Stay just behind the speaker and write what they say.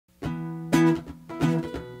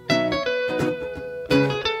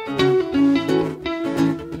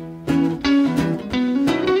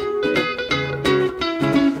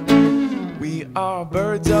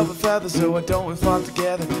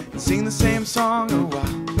song a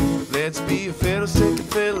while. Let's be a fiddlestick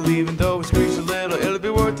and fiddle, even though we screech a little. It'll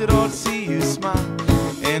be worth it all to see you smile.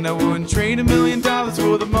 And I wouldn't trade $1 million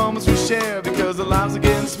for the moments we share, because the lives are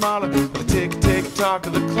getting smaller. The tick-tick-tock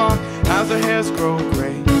of the clock as our hairs grow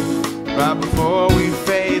gray, right before we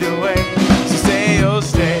fade away. So stay, oh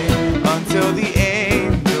stay, until the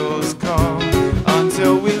angels call,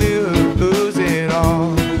 until we lose it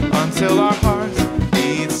all, until our hearts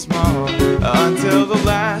beat small, until the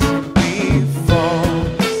last leaf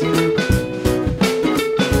falls,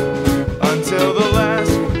 until the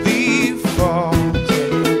last leaf falls.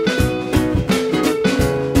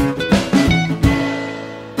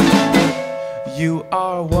 You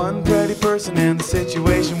are one pretty person and the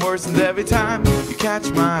situation worsens every time you catch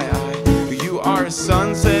my eye. You are a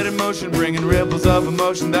sunset in motion, bringing ripples of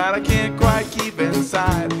emotion that I can't quite keep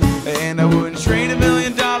inside. And I wouldn't trade $1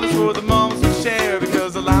 million for the moments we share,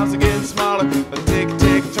 because the lives are getting smaller. The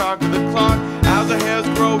tick-tick-tock of the clock as our hairs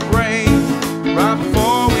grow gray, right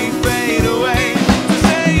before we fade away. So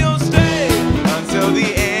say you'll stay until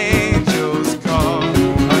the angels call,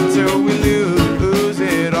 until we lose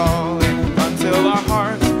it all, until our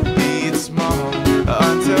hearts beat small,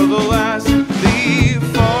 until the last leaf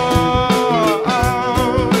falls.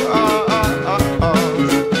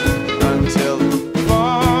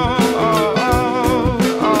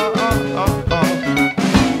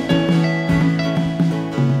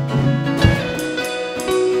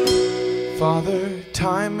 Father,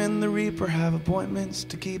 time and the reaper have appointments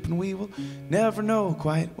to keep, and we will never know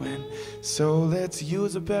quite when. So let's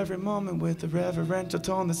use up every moment with a reverential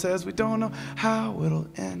tone that says we don't know how it'll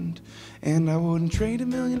end. And I wouldn't trade $1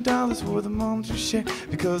 million for the moments we share,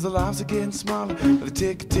 because the lives are getting smaller. The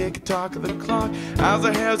tick-tick-tock of the clock as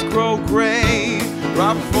our hairs grow gray,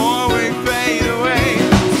 right before we fade away.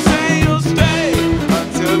 Say you'll stay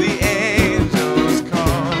until the angels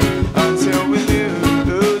call, until we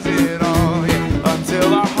lose it all, yeah.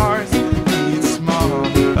 Until our hearts beat small,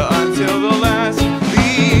 until the last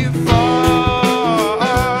leaf falls,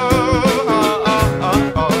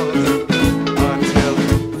 until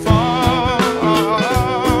it falls,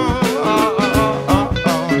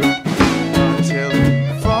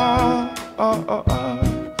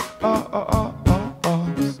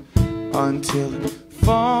 until it falls, until it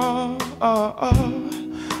falls.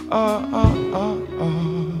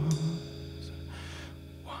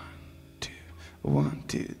 One,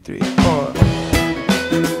 two, three, four.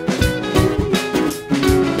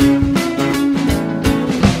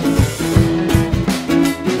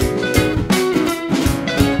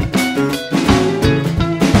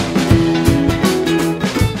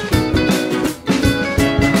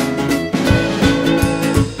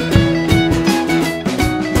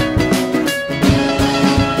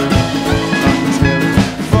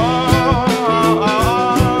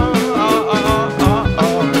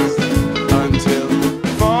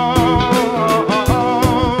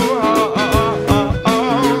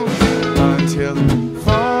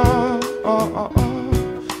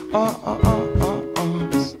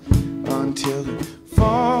 Until